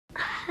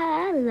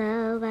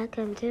Hello,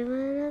 welcome to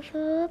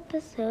another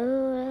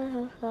episode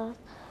of Lost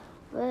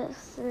with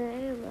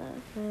Sailor.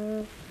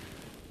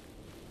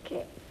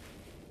 Okay,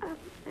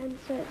 I'm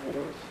sorry for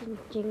not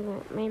changing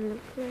my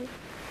nickname.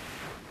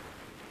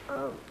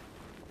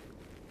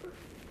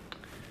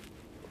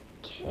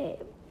 Okay.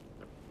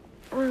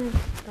 But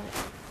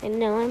I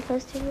know I'm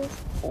posting this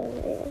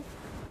earlier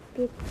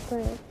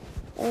because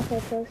if I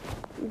post,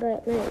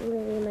 but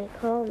Lily might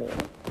call me,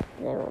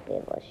 and I won't be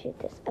able to shoot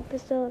this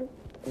episode.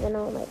 And then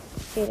I'll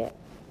shoot it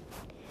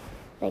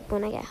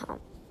when I get home,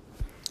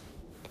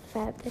 if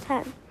I have the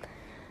time.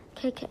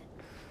 Okay.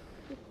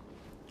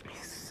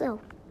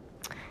 So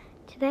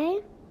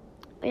today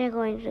we are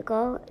going to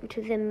go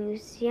to the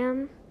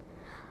Museum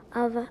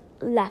of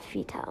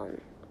Laffy Town.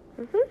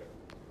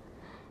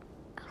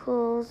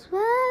 Who's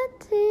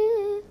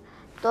ready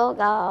to go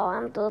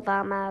into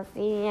the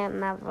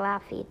Museum of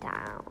Laffy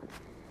Town?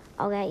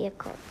 I'll get your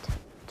coat,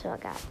 tour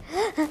guide.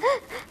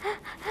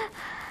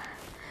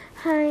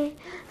 Hi,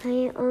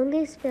 I own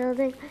this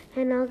building,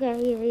 and I'll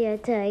get you your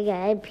tour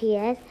guide.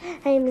 P.S.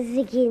 I'm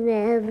sticking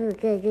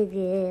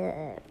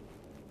the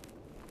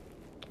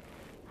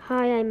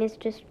Hi, I'm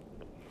Mr.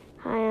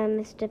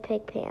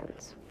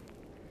 Pigpants.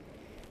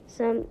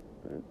 Some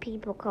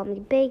people call me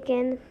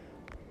Bacon.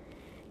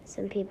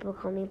 Some people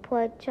call me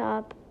Pork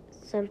Chop.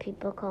 Some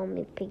people call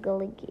me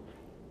Piggaligi.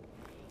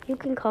 You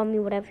can call me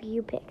whatever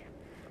you pick.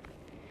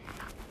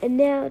 And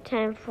now,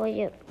 time for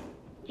your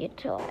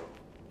tour.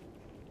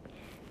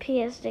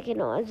 P.S. Sticky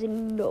Noise has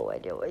no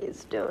idea what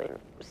he's doing,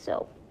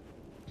 so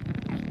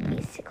I'm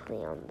basically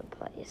on the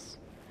place.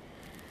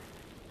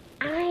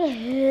 I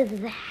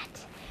heard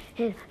that,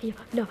 and you're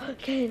not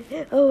getting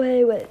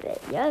away with it.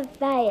 You're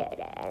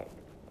fired.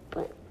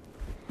 But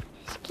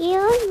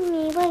excuse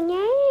me, but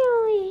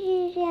now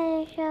she's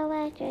gonna show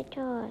us a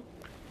tour.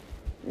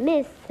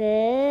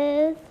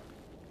 Mrs.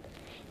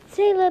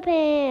 Sailor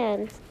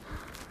Pants,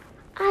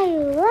 I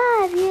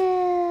love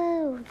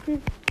you.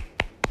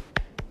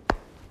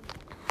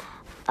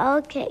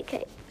 Okay,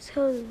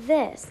 so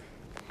this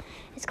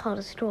is called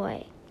a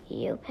story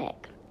you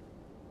pick.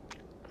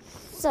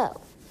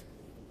 So,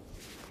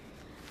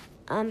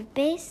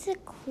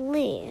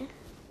 basically,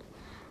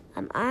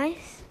 I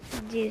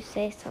do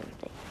say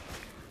something,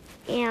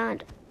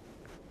 and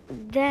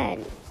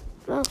then,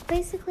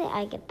 basically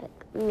I can pick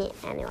me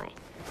anyway.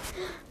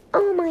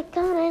 Oh my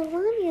God, I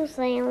love you,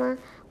 Sailor.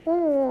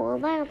 Oh,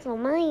 that's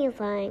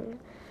amazing.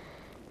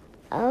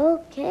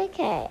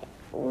 Okay,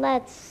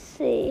 let's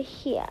see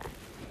here.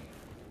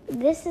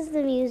 This is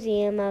the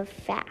Museum of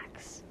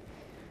Facts.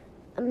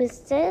 It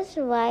says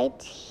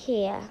right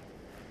here.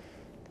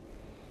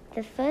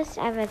 The first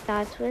ever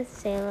Thoughts with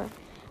Sailor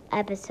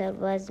episode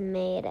was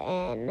made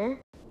in...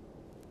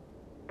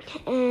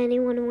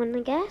 Anyone want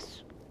to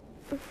guess?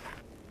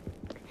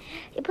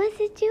 Was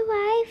it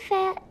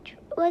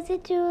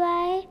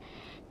July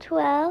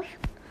 12th?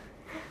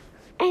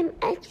 I'm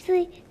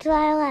actually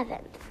July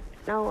 11th.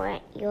 No,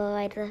 wait, you're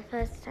right the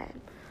first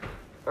time.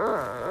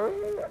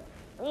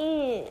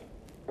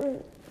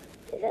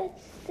 That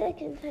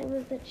second time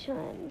was a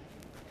charm.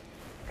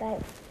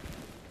 Guys,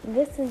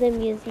 this is a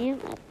museum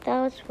of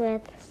Thoughts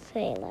with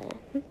Sailor.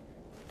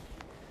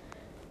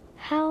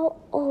 How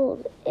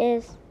old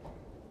is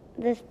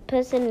this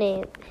person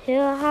named?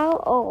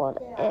 How old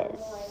is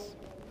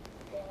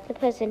the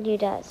person who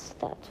does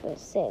Thoughts with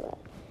Sailor?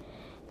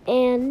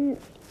 And,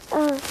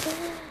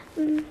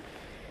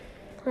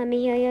 let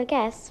me hear your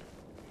guess.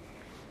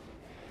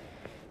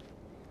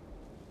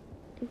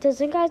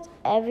 Doesn't guys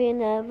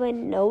ever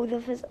know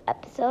the first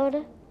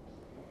episode?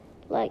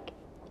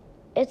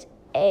 It's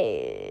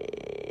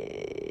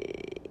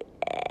 8.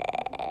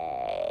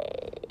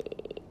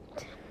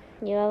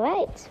 You're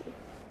right.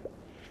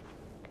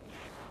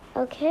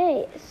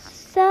 Okay,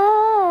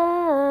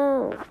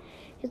 so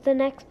who's the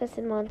next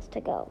person wants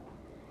to go?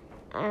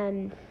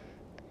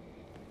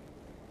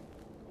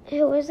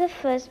 Who was the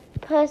first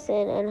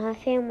person in her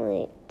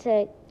family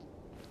to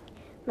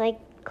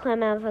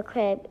climb out of a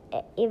crib,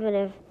 even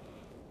if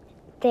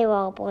they were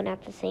all born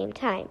at the same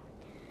time?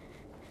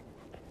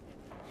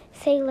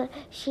 Sailor,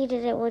 she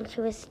did it when she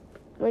was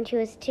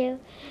 2.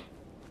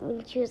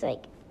 When she was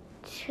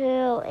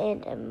 2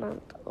 and a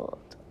month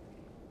old.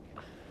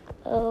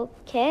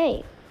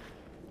 Okay.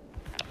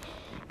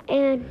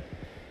 And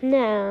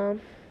now,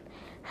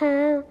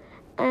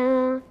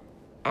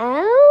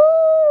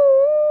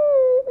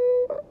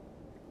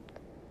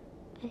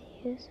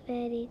 who's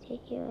ready to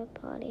hear a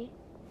party?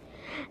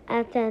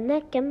 At the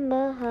neck and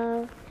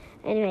below.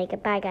 Anyway,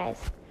 goodbye,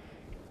 guys.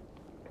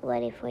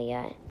 Ready for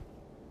your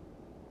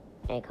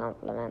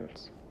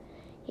compliments.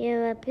 You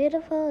are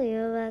beautiful, you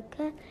are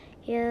kind,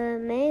 you are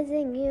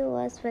amazing, you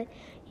are sweet,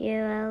 you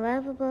are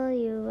lovable,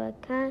 you are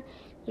kind,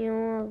 you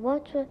are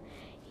watchful,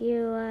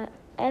 you are,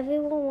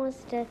 everyone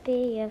wants to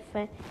be your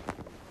friend.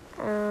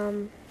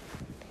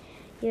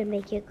 You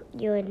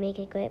would make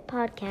a great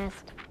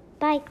podcast.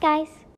 Bye, guys.